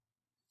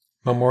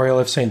Memorial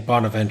of St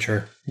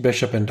Bonaventure,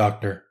 Bishop and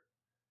Doctor.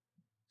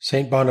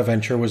 St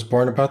Bonaventure was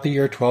born about the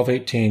year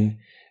 1218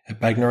 at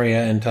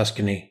Bagnaria in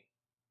Tuscany.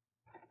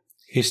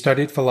 He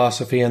studied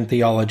philosophy and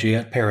theology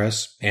at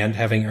Paris, and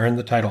having earned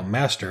the title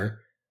Master,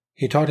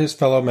 he taught his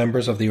fellow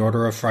members of the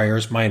Order of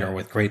Friars Minor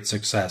with great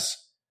success.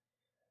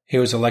 He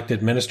was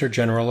elected Minister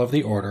General of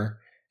the Order,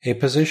 a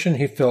position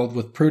he filled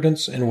with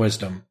prudence and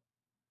wisdom.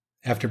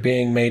 After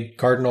being made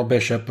Cardinal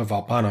Bishop of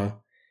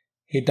Albano,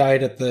 he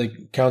died at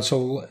the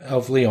Council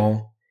of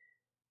Lyons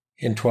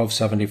in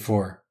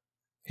 1274.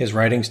 His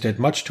writings did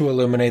much to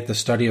illuminate the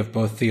study of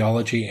both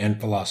theology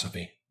and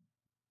philosophy.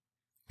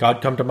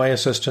 God, come to my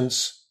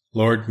assistance.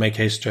 Lord, make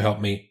haste to help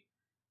me.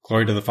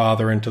 Glory to the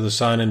Father, and to the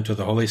Son, and to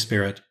the Holy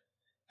Spirit,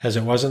 as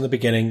it was in the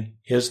beginning,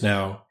 is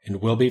now,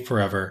 and will be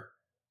forever.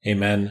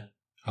 Amen.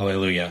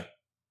 Alleluia.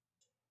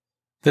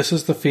 This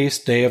is the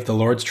feast day of the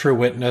Lord's true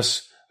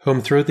witness,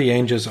 whom through the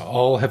ages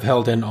all have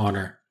held in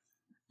honor.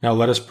 Now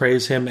let us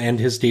praise him and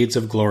his deeds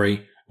of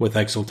glory with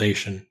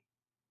exultation.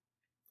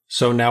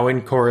 So now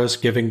in chorus,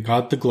 giving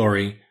God the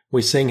glory,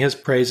 we sing his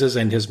praises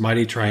and his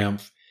mighty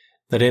triumph,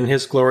 that in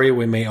his glory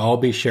we may all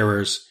be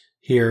sharers,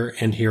 here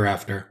and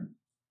hereafter.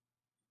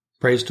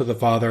 Praise to the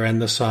Father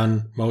and the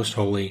Son, most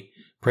holy,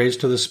 praise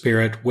to the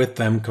Spirit, with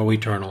them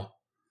co-eternal,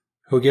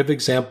 who give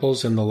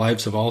examples in the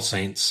lives of all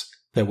saints,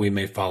 that we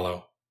may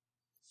follow.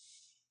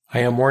 I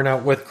am worn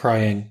out with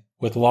crying,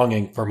 with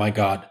longing for my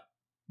God.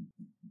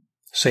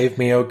 Save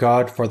me, O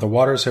God, for the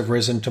waters have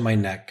risen to my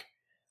neck.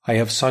 I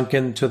have sunk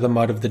into the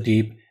mud of the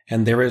deep,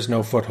 and there is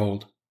no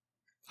foothold.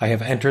 I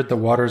have entered the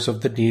waters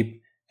of the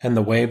deep, and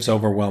the waves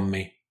overwhelm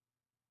me.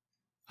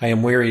 I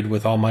am wearied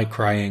with all my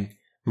crying.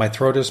 My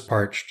throat is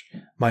parched.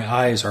 My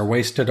eyes are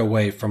wasted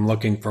away from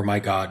looking for my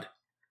God.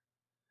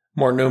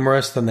 More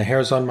numerous than the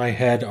hairs on my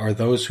head are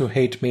those who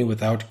hate me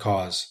without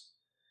cause.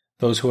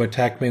 Those who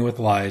attack me with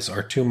lies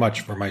are too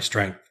much for my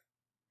strength.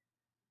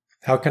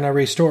 How can I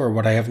restore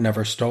what I have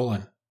never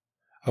stolen?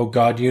 O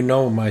God, you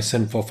know my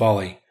sinful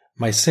folly.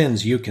 My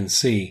sins you can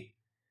see.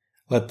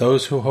 Let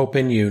those who hope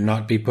in you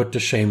not be put to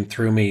shame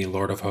through me,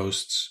 Lord of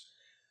hosts.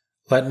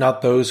 Let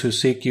not those who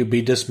seek you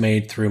be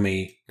dismayed through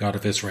me, God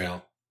of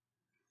Israel.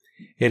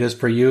 It is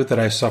for you that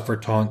I suffer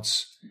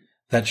taunts,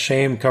 that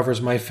shame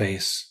covers my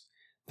face,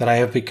 that I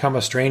have become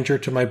a stranger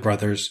to my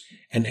brothers,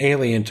 and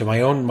alien to my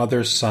own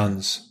mother's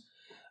sons.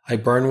 I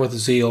burn with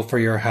zeal for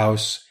your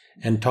house,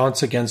 and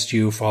taunts against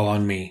you fall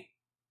on me.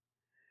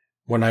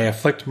 When I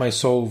afflict my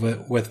soul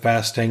with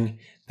fasting,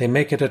 they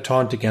make it a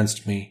taunt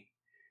against me.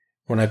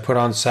 When I put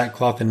on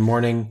sackcloth in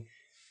mourning,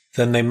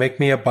 then they make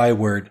me a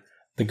byword,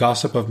 the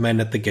gossip of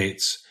men at the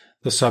gates,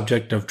 the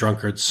subject of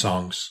drunkards'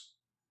 songs.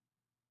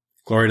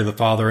 Glory to the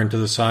Father, and to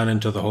the Son,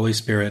 and to the Holy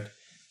Spirit,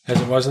 as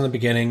it was in the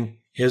beginning,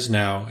 is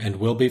now, and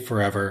will be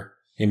forever.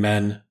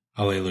 Amen.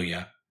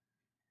 Alleluia.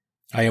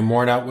 I am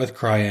worn out with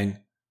crying,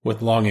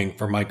 with longing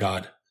for my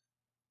God.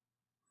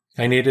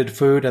 I needed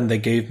food, and they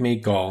gave me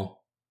gall.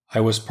 I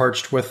was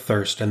parched with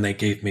thirst, and they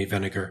gave me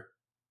vinegar.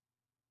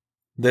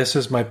 This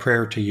is my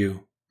prayer to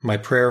you, my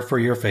prayer for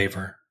your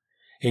favor.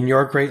 In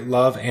your great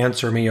love,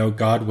 answer me, O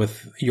God,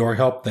 with your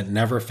help that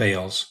never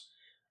fails.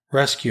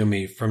 Rescue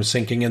me from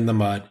sinking in the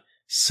mud.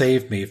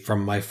 Save me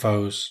from my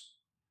foes.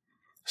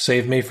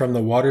 Save me from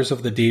the waters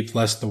of the deep,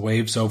 lest the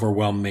waves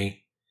overwhelm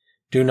me.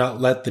 Do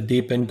not let the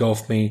deep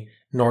engulf me,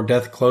 nor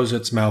death close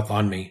its mouth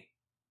on me.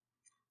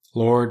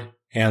 Lord,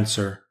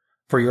 answer,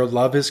 for your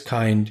love is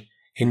kind.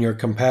 In your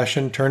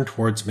compassion turn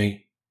towards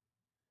me.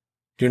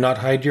 Do not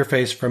hide your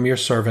face from your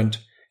servant.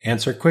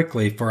 Answer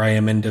quickly, for I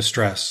am in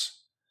distress.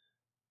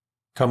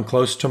 Come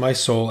close to my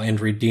soul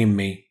and redeem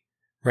me.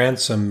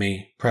 Ransom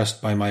me,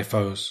 pressed by my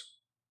foes.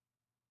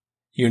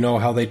 You know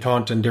how they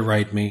taunt and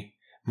deride me.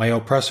 My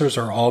oppressors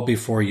are all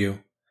before you.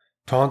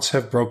 Taunts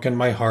have broken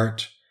my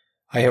heart.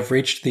 I have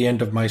reached the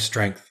end of my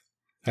strength.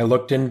 I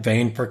looked in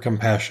vain for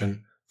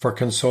compassion, for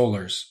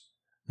consolers.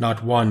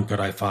 Not one could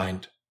I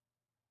find.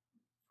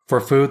 For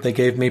food they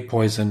gave me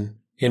poison.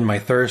 In my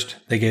thirst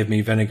they gave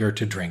me vinegar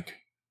to drink.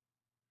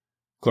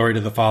 Glory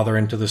to the Father,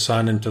 and to the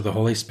Son, and to the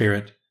Holy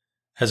Spirit,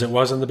 as it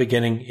was in the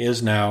beginning,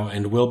 is now,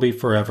 and will be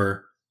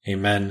forever.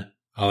 Amen.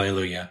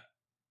 Alleluia.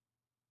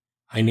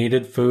 I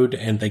needed food,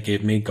 and they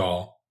gave me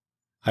gall.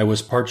 I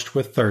was parched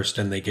with thirst,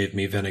 and they gave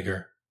me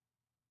vinegar.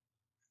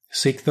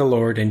 Seek the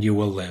Lord, and you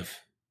will live.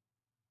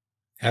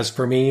 As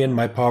for me in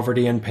my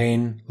poverty and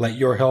pain, let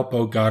your help,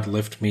 O God,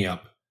 lift me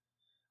up.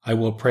 I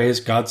will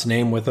praise God's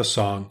name with a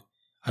song.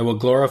 I will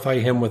glorify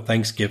him with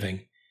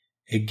thanksgiving,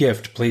 a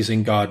gift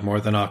pleasing God more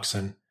than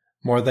oxen,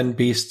 more than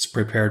beasts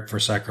prepared for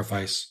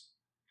sacrifice.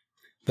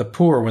 The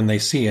poor, when they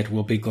see it,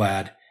 will be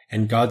glad,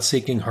 and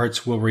God-seeking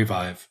hearts will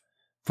revive.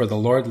 For the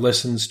Lord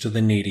listens to the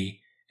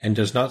needy, and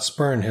does not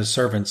spurn his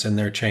servants in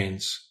their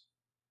chains.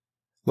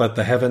 Let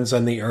the heavens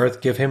and the earth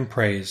give him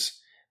praise,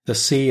 the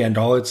sea and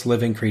all its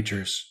living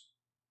creatures.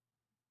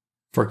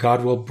 For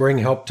God will bring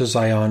help to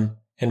Zion,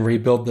 and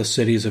rebuild the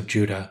cities of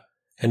Judah,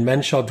 and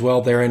men shall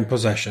dwell there in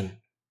possession.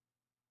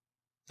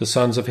 The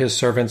sons of his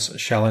servants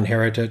shall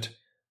inherit it.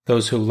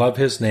 Those who love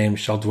his name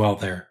shall dwell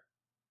there.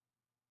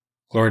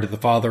 Glory to the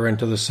Father, and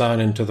to the Son,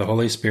 and to the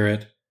Holy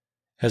Spirit,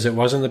 as it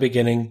was in the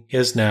beginning,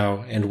 is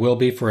now, and will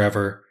be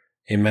forever.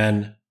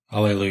 Amen.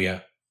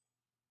 Alleluia.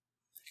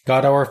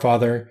 God our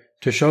Father,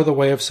 to show the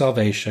way of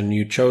salvation,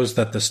 you chose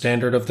that the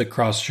standard of the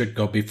cross should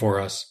go before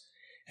us,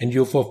 and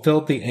you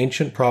fulfilled the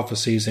ancient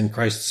prophecies in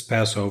Christ's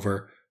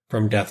Passover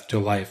from death to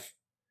life.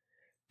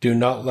 Do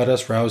not let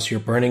us rouse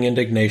your burning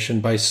indignation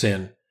by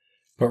sin,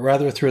 but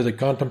rather through the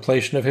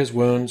contemplation of his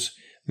wounds,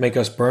 make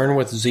us burn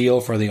with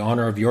zeal for the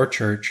honor of your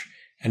church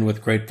and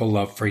with grateful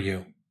love for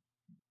you.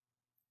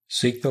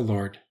 Seek the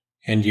Lord,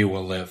 and you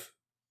will live.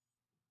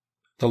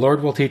 The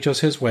Lord will teach us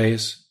his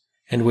ways,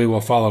 and we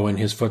will follow in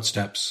his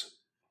footsteps.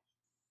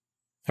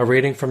 A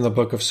reading from the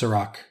book of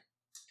Sirach.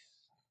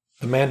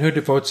 The man who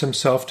devotes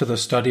himself to the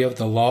study of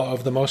the law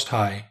of the Most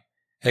High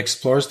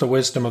explores the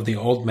wisdom of the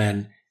old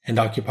men and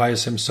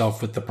occupies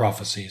himself with the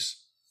prophecies.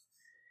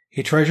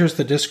 He treasures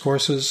the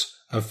discourses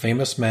of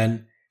famous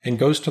men and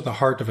goes to the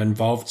heart of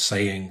involved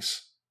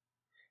sayings.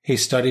 He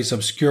studies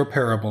obscure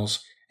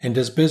parables and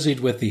is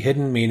busied with the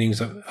hidden meanings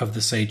of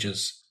the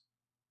sages.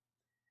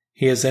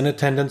 He is in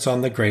attendance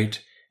on the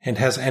great and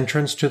has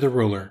entrance to the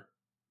ruler.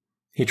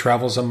 He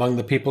travels among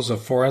the peoples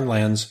of foreign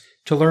lands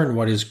to learn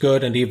what is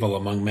good and evil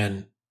among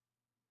men.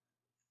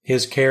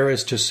 His care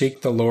is to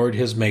seek the Lord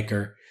his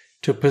Maker,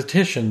 to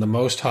petition the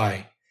Most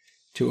High,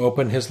 to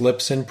open his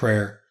lips in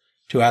prayer,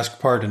 to ask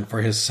pardon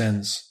for his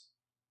sins.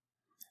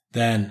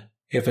 Then,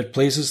 if it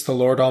pleases the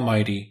Lord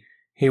Almighty,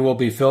 he will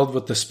be filled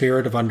with the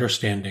spirit of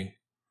understanding.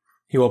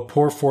 He will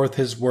pour forth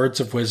his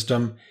words of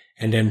wisdom,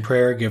 and in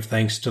prayer give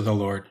thanks to the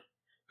Lord,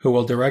 who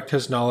will direct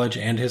his knowledge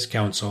and his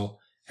counsel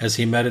as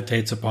he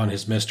meditates upon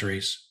his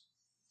mysteries.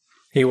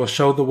 He will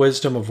show the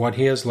wisdom of what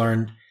he has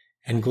learned,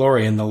 and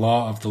glory in the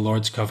law of the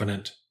Lord's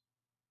covenant.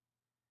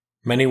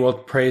 Many will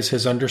praise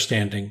his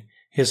understanding.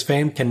 His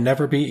fame can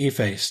never be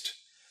effaced.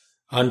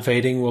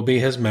 Unfading will be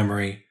his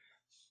memory.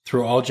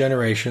 Through all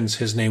generations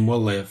his name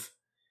will live.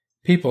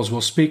 Peoples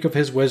will speak of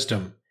his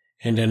wisdom,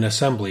 and in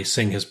assembly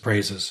sing his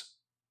praises.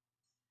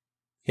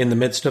 In the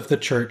midst of the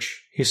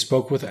church he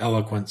spoke with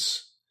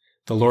eloquence.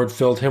 The Lord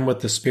filled him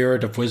with the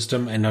spirit of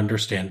wisdom and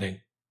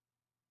understanding.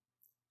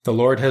 The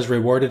Lord has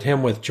rewarded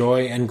him with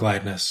joy and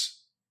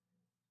gladness.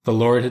 The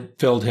Lord had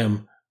filled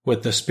him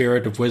with the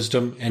spirit of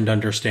wisdom and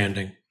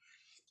understanding.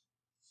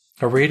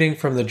 A reading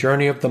from the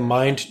Journey of the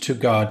Mind to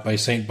God by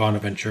St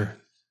Bonaventure.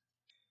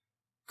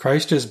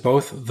 Christ is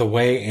both the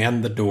way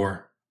and the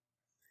door.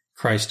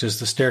 Christ is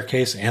the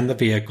staircase and the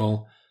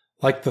vehicle,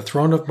 like the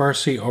throne of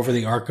mercy over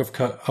the ark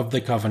of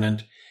the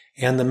covenant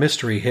and the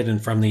mystery hidden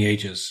from the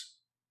ages.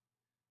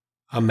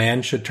 A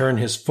man should turn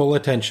his full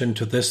attention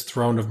to this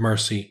throne of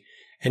mercy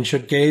and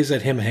should gaze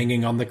at him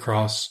hanging on the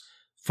cross,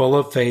 full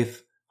of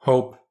faith,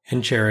 hope,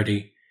 and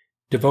charity,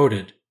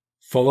 devoted,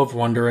 full of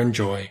wonder and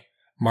joy,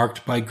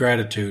 marked by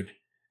gratitude,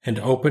 and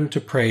open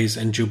to praise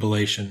and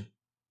jubilation.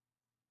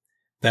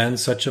 Then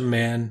such a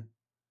man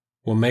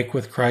will make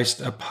with Christ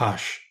a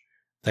parched,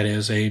 that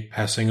is, a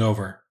passing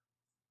over.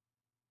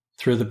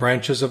 Through the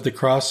branches of the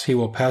cross he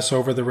will pass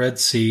over the Red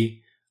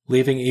Sea,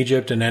 leaving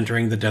Egypt and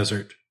entering the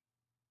desert.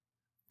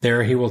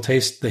 There he will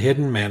taste the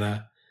hidden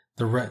manna,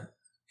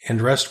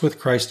 and rest with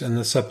Christ in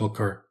the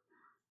sepulchre,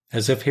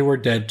 as if he were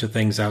dead to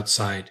things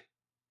outside.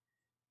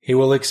 He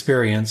will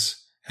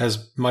experience,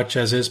 as much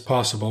as is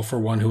possible for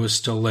one who is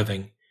still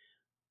living,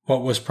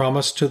 what was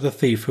promised to the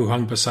thief who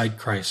hung beside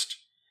Christ.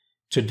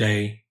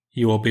 Today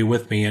you will be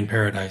with me in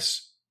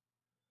paradise.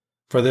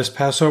 For this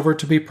Passover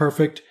to be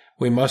perfect,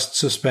 we must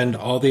suspend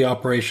all the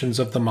operations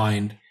of the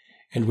mind,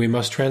 and we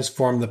must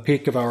transform the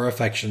peak of our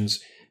affections,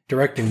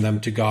 directing them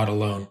to God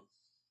alone.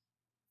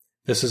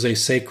 This is a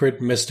sacred,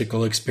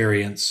 mystical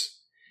experience.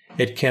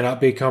 It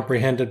cannot be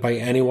comprehended by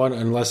anyone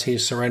unless he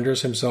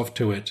surrenders himself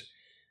to it,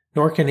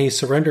 nor can he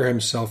surrender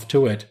himself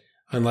to it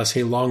unless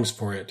he longs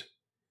for it.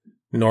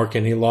 Nor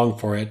can he long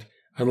for it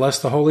unless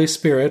the Holy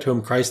Spirit,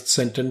 whom Christ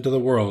sent into the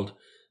world,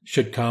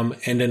 should come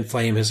and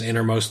inflame his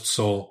innermost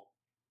soul.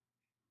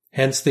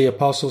 Hence the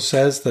Apostle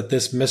says that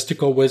this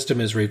mystical wisdom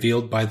is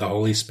revealed by the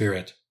Holy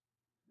Spirit.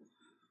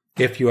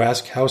 If you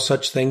ask how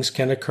such things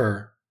can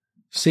occur,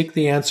 seek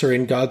the answer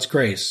in God's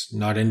grace,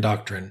 not in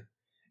doctrine,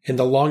 in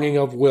the longing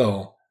of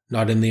will,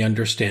 not in the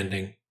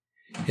understanding,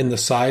 in the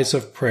sighs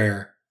of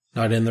prayer,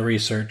 not in the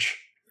research.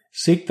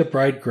 Seek the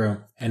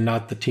bridegroom and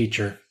not the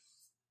teacher,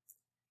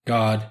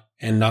 God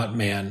and not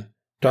man,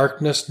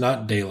 darkness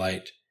not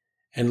daylight,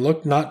 and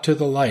look not to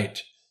the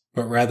light,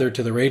 but rather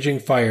to the raging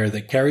fire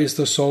that carries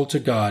the soul to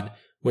God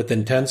with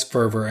intense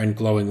fervor and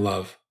glowing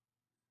love.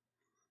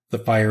 The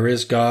fire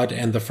is God,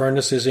 and the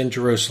furnace is in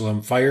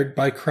Jerusalem, fired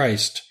by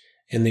Christ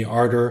in the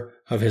ardor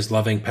of his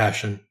loving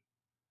passion.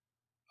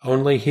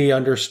 Only he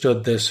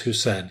understood this who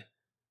said,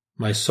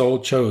 "My soul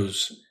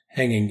chose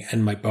hanging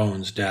and my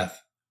bones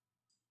death."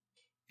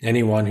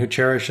 Anyone who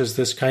cherishes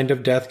this kind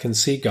of death can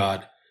see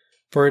God,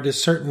 for it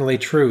is certainly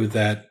true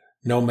that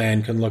no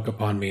man can look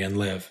upon me and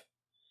live.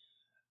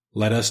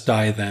 Let us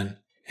die then,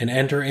 and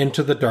enter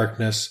into the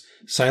darkness,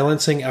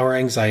 silencing our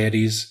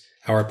anxieties,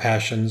 our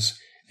passions,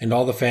 and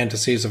all the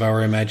fantasies of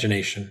our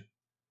imagination.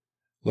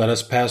 let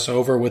us pass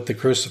over with the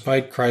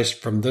crucified Christ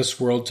from this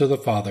world to the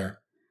Father,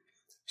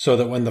 so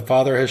that when the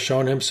Father has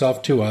shown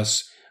himself to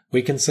us,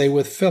 we can say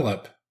with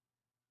Philip,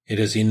 "It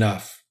is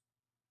enough."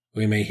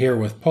 We may hear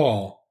with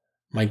Paul,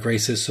 "My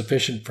grace is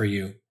sufficient for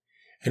you."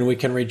 And we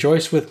can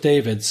rejoice with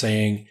David,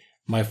 saying,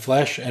 "My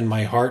flesh and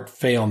my heart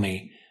fail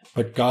me,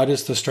 but God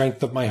is the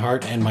strength of my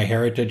heart and my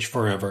heritage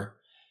forever.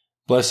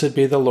 Blessed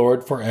be the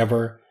Lord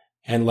forever,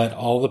 and let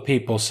all the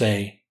people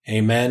say,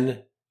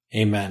 Amen,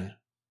 Amen."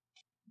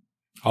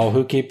 All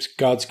who keep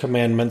God's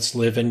commandments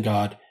live in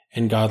God,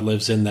 and God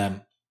lives in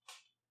them.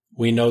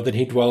 We know that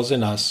he dwells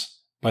in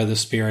us by the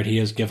Spirit he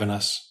has given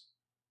us.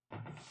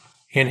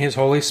 In his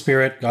Holy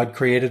Spirit, God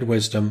created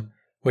wisdom,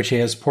 which he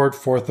has poured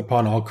forth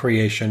upon all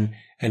creation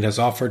and has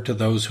offered to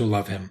those who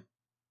love him.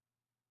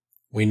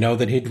 We know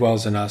that he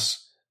dwells in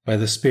us by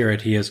the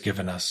Spirit he has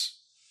given us.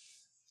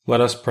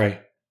 Let us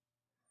pray.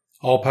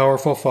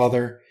 All-powerful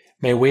Father,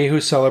 may we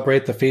who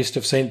celebrate the feast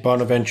of St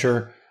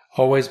Bonaventure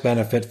always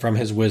benefit from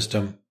his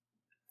wisdom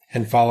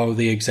and follow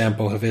the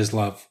example of his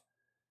love.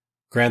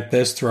 Grant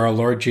this through our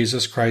Lord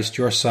Jesus Christ,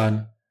 your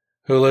Son,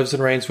 who lives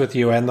and reigns with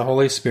you and the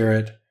Holy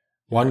Spirit,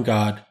 one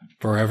God,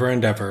 forever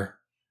and ever.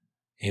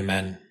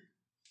 Amen.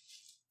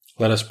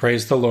 Let us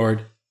praise the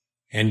Lord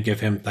and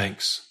give him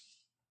thanks.